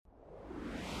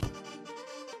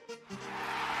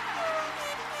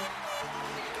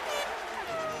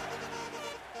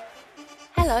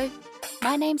Hello,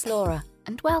 my name's Laura,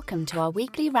 and welcome to our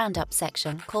weekly roundup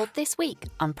section called This Week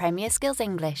on Premier Skills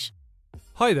English.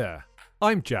 Hi there,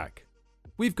 I'm Jack.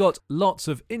 We've got lots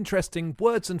of interesting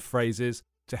words and phrases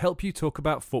to help you talk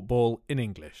about football in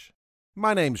English.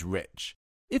 My name's Rich.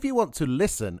 If you want to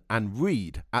listen and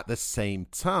read at the same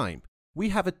time,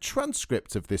 we have a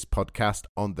transcript of this podcast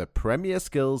on the Premier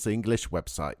Skills English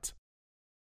website.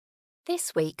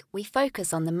 This week we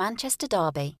focus on the Manchester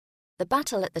Derby, the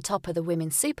battle at the top of the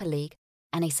Women's Super League,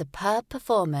 and a superb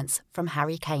performance from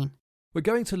Harry Kane. We're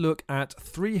going to look at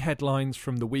 3 headlines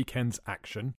from the weekend's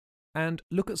action and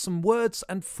look at some words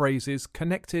and phrases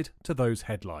connected to those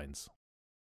headlines.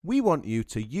 We want you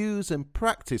to use and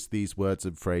practice these words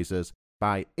and phrases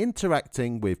by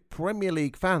interacting with Premier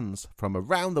League fans from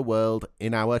around the world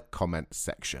in our comments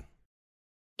section.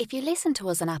 If you listen to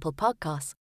us on Apple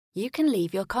Podcasts, you can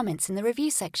leave your comments in the review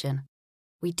section.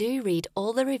 We do read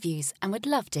all the reviews and would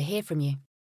love to hear from you.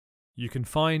 You can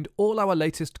find all our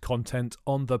latest content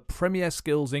on the Premier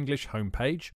Skills English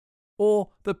homepage or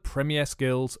the Premier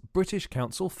Skills British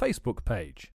Council Facebook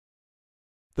page.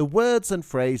 The words and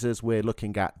phrases we're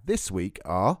looking at this week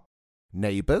are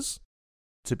neighbours,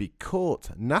 to be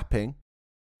caught napping,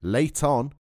 late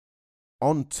on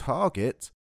target,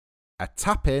 a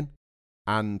tap-in,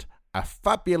 and a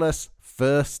fabulous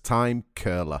first-time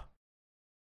curler.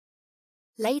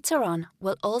 Later on,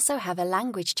 we'll also have a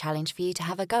language challenge for you to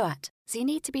have a go at, so you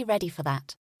need to be ready for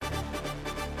that.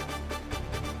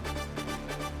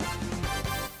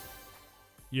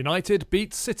 United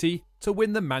beat City to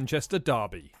win the Manchester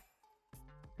Derby.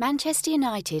 Manchester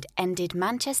United ended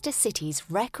Manchester City's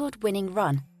record-winning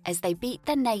run as they beat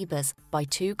their neighbours by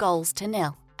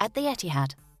 2-0 at the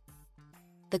Etihad.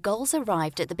 The goals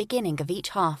arrived at the beginning of each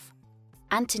half.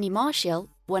 Anthony Martial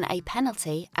won a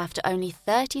penalty after only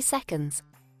 30 seconds,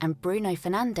 and Bruno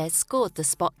Fernandes scored the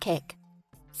spot kick.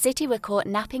 City were caught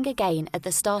napping again at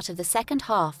the start of the second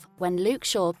half when Luke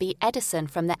Shaw beat Ederson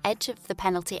from the edge of the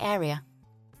penalty area.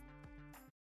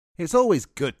 It's always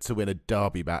good to win a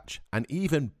derby match, and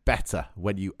even better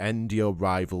when you end your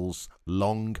rival's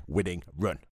long winning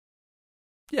run.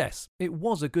 Yes, it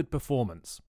was a good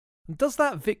performance. Does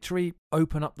that victory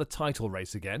open up the title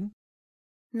race again?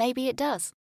 Maybe it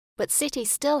does, but City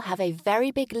still have a very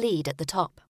big lead at the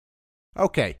top.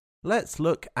 OK, let's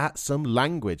look at some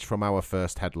language from our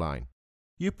first headline.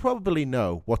 You probably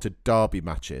know what a derby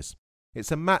match is.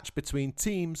 It's a match between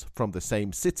teams from the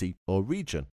same city or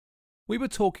region. We were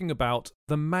talking about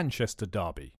the Manchester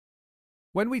Derby.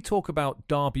 When we talk about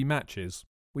derby matches,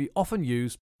 we often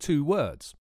use 2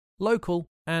 words, local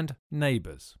and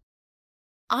neighbours.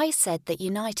 I said that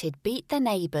United beat their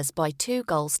neighbours by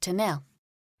 2-0.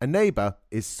 A neighbour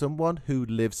is someone who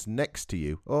lives next to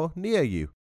you or near you.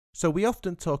 So we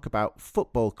often talk about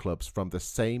football clubs from the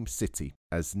same city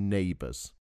as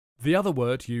neighbours. The other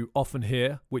word you often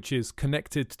hear, which is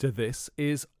connected to this,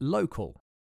 is local.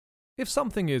 If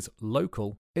something is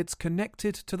local, it's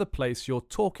connected to the place you're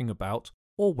talking about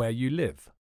or where you live.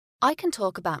 I can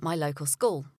talk about my local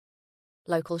school,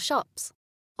 local shops,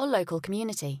 or local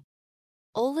community.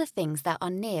 All the things that are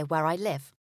near where I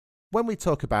live. When we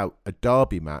talk about a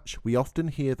derby match, we often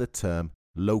hear the term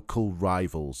local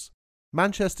rivals.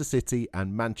 Manchester City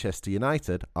and Manchester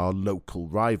United are local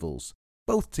rivals.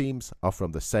 Both teams are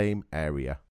from the same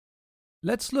area.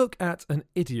 Let's look at an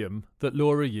idiom that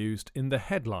Laura used in the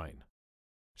headline.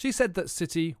 She said that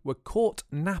City were caught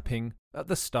napping at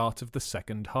the start of the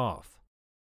second half.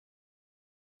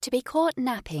 To be caught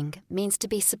napping means to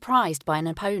be surprised by an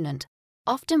opponent,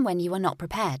 often when you are not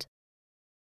prepared.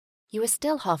 You are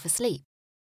still half asleep.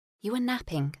 You are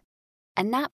napping. A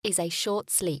nap is a short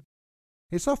sleep.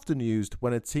 It's often used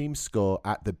when a team score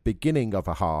at the beginning of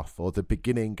a half or the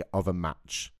beginning of a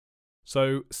match.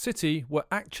 So City were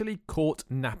actually caught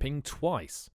napping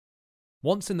twice.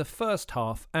 Once in the first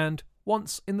half and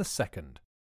once in the second.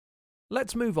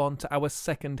 Let's move on to our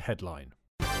second headline.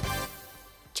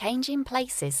 Changing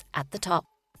places at the top.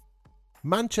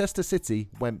 Manchester City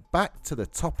went back to the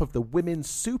top of the Women's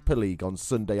Super League on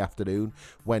Sunday afternoon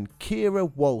when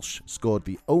Keira Walsh scored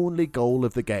the only goal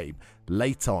of the game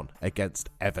late on against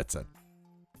Everton.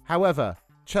 However,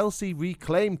 Chelsea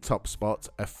reclaimed top spot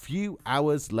a few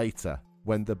hours later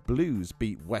when the Blues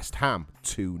beat West Ham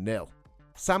 2-0.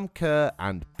 Sam Kerr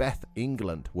and Beth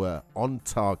England were on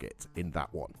target in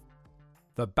that one.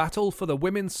 The battle for the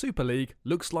Women's Super League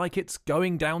looks like it's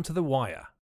going down to the wire.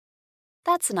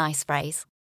 That's a nice phrase,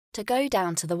 to go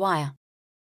down to the wire.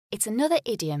 It's another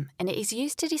idiom and it is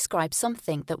used to describe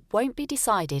something that won't be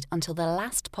decided until the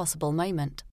last possible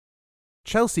moment.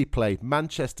 Chelsea played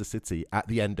Manchester City at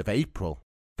the end of April.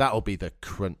 That'll be the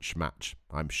crunch match,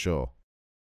 I'm sure.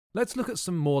 Let's look at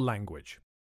some more language.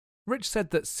 Rich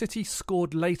said that City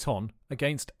scored late on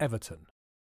against Everton.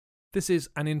 This is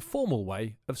an informal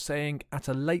way of saying at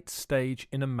a late stage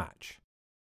in a match.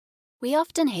 We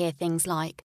often hear things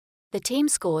like, the team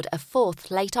scored a fourth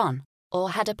late on,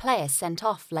 or had a player sent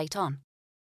off late on.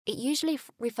 It usually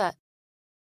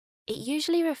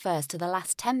refers to the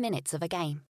last 10 minutes of a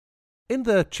game. In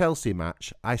the Chelsea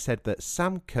match, I said that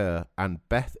Sam Kerr and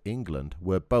Beth England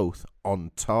were both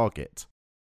on target.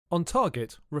 On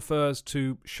target refers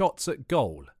to shots at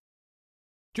goal.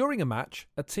 During a match,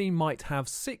 a team might have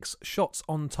 6 shots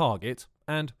on target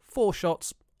and 4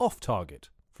 shots off target,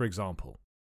 for example.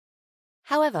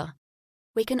 However,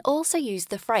 we can also use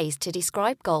the phrase to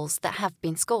describe goals that have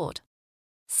been scored.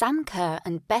 Sam Kerr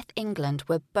and Beth England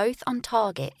were both on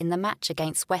target in the match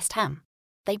against West Ham.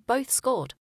 They both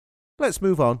scored. Let's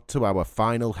move on to our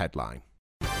final headline.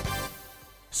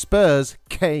 Spurs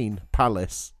cane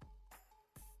Palace.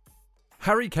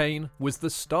 Harry Kane was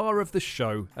the star of the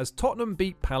show as Tottenham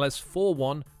beat Palace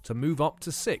 4-1 to move up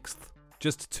to 6th,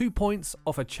 just 2 points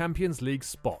off a Champions League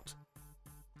spot.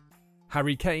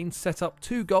 Harry Kane set up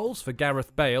 2 goals for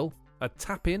Gareth Bale, a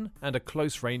tap-in and a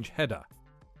close-range header.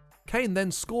 Kane then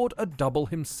scored a double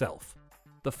himself.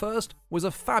 The first was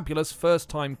a fabulous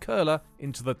first-time curler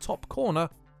into the top corner,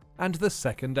 and the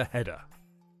second a header.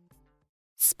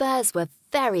 Spurs were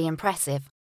very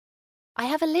impressive. I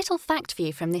have a little fact for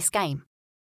you from this game.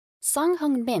 Son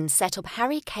Heung-min set up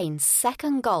Harry Kane's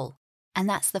second goal, and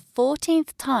that's the 14th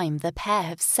time the pair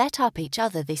have set up each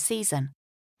other this season,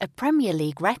 a Premier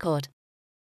League record.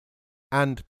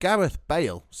 And Gareth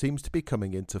Bale seems to be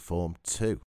coming into form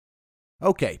too.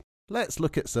 OK, let's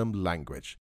look at some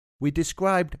language. We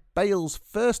described Bale's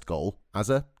first goal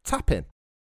as a tap-in.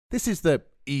 This is the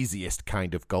easiest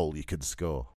kind of goal you can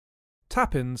score.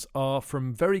 Tap-ins are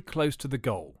from very close to the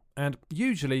goal, and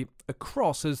usually a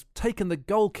cross has taken the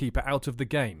goalkeeper out of the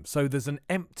game, so there's an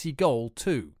empty goal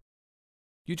too.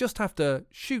 You just have to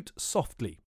shoot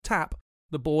softly, tap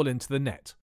the ball into the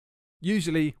net,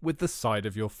 usually with the side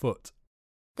of your foot.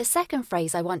 The second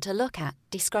phrase I want to look at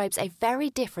describes a very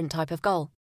different type of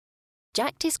goal.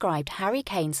 Jack described Harry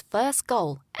Kane's first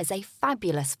goal as a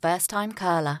fabulous first-time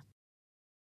curler.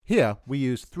 Here we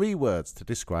use 3 words to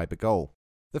describe a goal.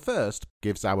 The first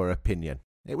gives our opinion.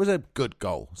 It was a good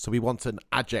goal, so we want an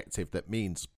adjective that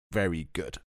means very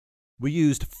good. We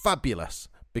used fabulous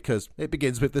because it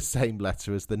begins with the same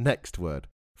letter as the next word,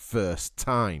 first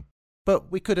time.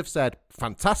 But we could have said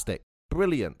fantastic,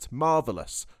 brilliant,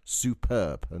 marvellous,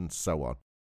 superb, and so on.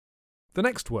 The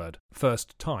next word,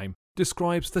 first time,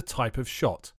 describes the type of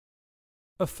shot.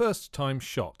 A first-time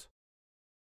shot.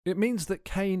 It means that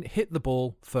Kane hit the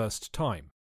ball first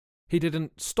time. He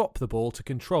didn't stop the ball to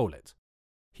control it.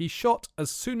 He shot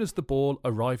as soon as the ball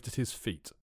arrived at his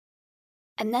feet.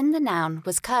 And then the noun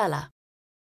was curler.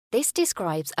 This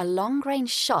describes a long-range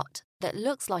shot that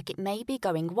looks like it may be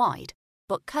going wide,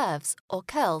 but curves or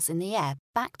curls in the air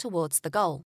back towards the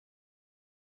goal.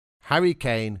 Harry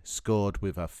Kane scored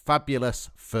with a fabulous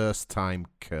first-time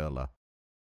curler.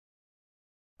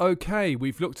 OK,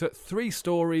 we've looked at 3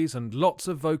 stories and lots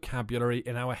of vocabulary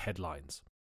in our headlines.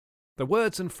 The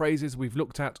words and phrases we've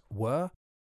looked at were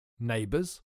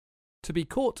neighbours, to be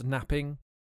caught napping,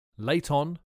 late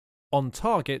on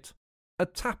target, a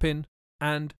tap-in,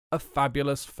 and a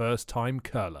fabulous first-time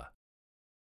curler.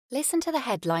 Listen to the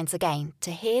headlines again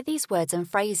to hear these words and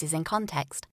phrases in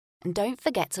context, and don't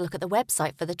forget to look at the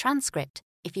website for the transcript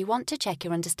if you want to check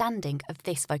your understanding of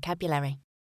this vocabulary.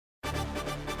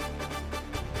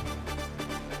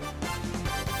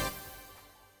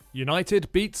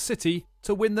 United beat City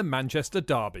to win the Manchester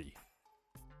Derby.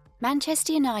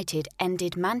 Manchester United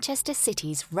ended Manchester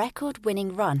City's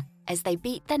record-winning run as they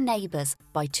beat their neighbours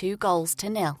by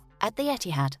 2-0 at the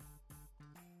Etihad.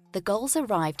 The goals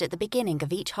arrived at the beginning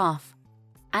of each half.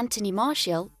 Anthony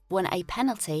Martial won a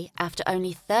penalty after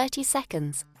only 30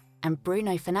 seconds, and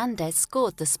Bruno Fernandes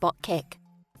scored the spot kick.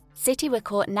 City were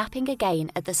caught napping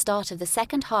again at the start of the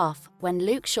second half when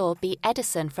Luke Shaw beat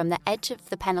Ederson from the edge of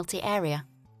the penalty area.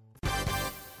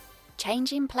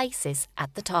 Changing places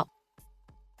at the top.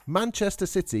 Manchester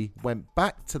City went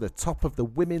back to the top of the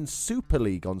Women's Super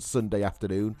League on Sunday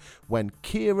afternoon when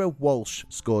Keira Walsh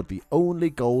scored the only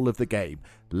goal of the game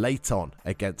late on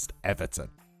against Everton.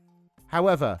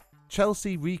 However,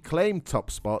 Chelsea reclaimed top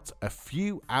spot a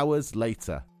few hours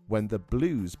later when the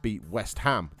Blues beat West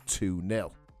Ham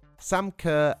 2-0. Sam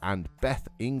Kerr and Beth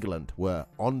England were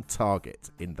on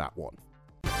target in that one.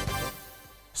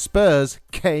 Spurs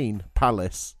cane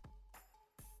Palace.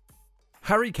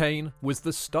 Harry Kane was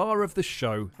the star of the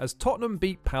show as Tottenham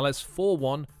beat Palace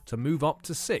 4-1 to move up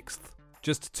to 6th,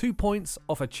 just 2 points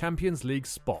off a Champions League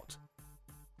spot.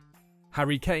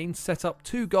 Harry Kane set up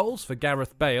 2 goals for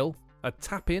Gareth Bale, a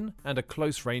tap-in and a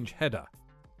close-range header.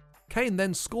 Kane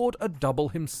then scored a double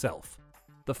himself.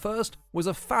 The first was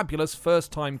a fabulous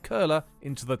first-time curler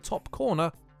into the top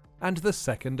corner, and the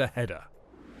second a header.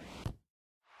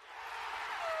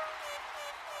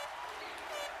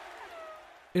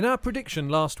 In our prediction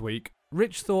last week,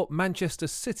 Rich thought Manchester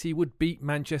City would beat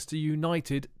Manchester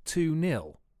United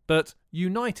 2-0, but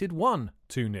United won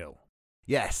 2-0.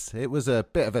 Yes, it was a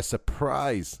bit of a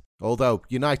surprise, although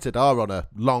United are on a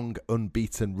long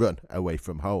unbeaten run away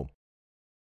from home.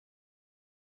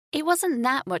 It wasn't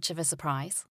that much of a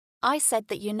surprise. I said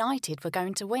that United were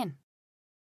going to win.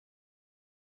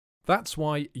 That's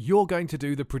why you're going to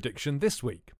do the prediction this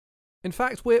week. In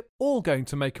fact, we're all going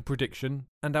to make a prediction,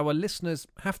 and our listeners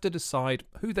have to decide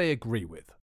who they agree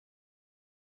with.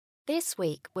 This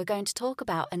week we're going to talk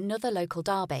about another local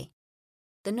derby,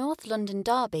 the North London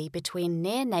derby between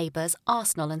near neighbours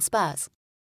Arsenal and Spurs.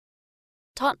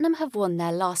 Tottenham have won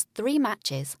their last 3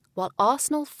 matches, while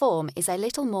Arsenal form is a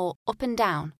little more up and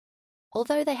down,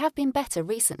 although they have been better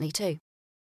recently too.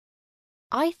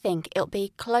 I think it'll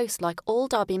be close like all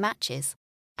derby matches,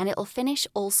 and it'll finish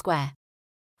all square.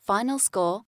 Final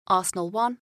score, Arsenal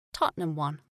 1, Tottenham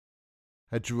 1.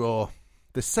 A draw.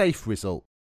 The safe result.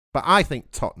 But I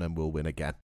think Tottenham will win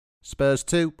again. Spurs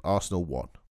 2, Arsenal 1.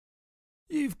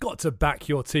 You've got to back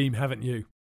your team, haven't you?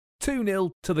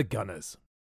 2-0 to the Gunners.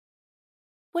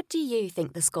 What do you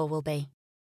think the score will be?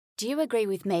 Do you agree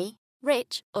with me,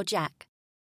 Rich or Jack?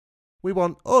 We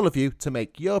want all of you to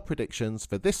make your predictions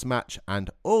for this match and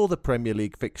all the Premier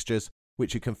League fixtures,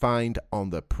 which you can find on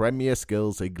the Premier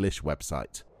Skills English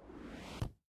website.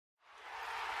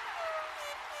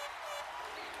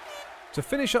 To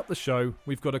finish up the show,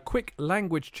 we've got a quick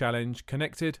language challenge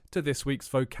connected to this week's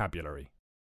vocabulary.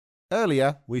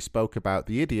 Earlier, we spoke about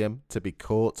the idiom to be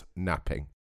caught napping.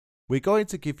 We're going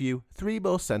to give you 3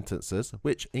 more sentences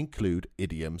which include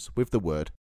idioms with the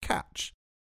word catch.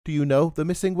 Do you know the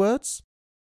missing words?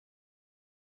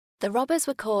 The robbers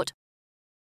were caught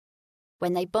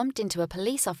when they bumped into a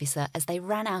police officer as they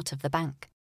ran out of the bank.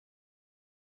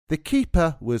 The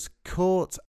keeper was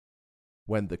caught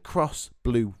when the cross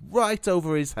blew right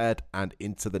over his head and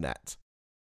into the net.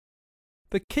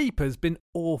 The keeper's been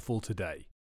awful today.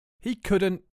 He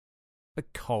couldn't... a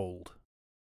cold.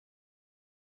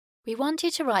 We want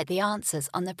you to write the answers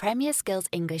on the Premier Skills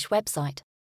English website,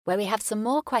 where we have some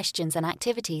more questions and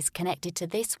activities connected to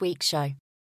this week's show.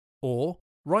 Or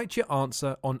write your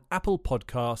answer on Apple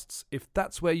Podcasts if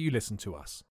that's where you listen to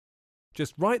us.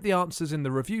 Just write the answers in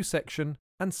the review section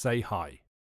and say hi.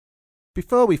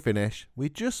 Before we finish, we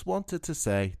just wanted to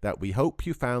say that we hope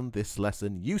you found this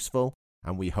lesson useful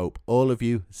and we hope all of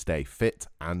you stay fit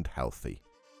and healthy.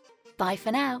 Bye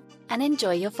for now and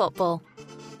enjoy your football.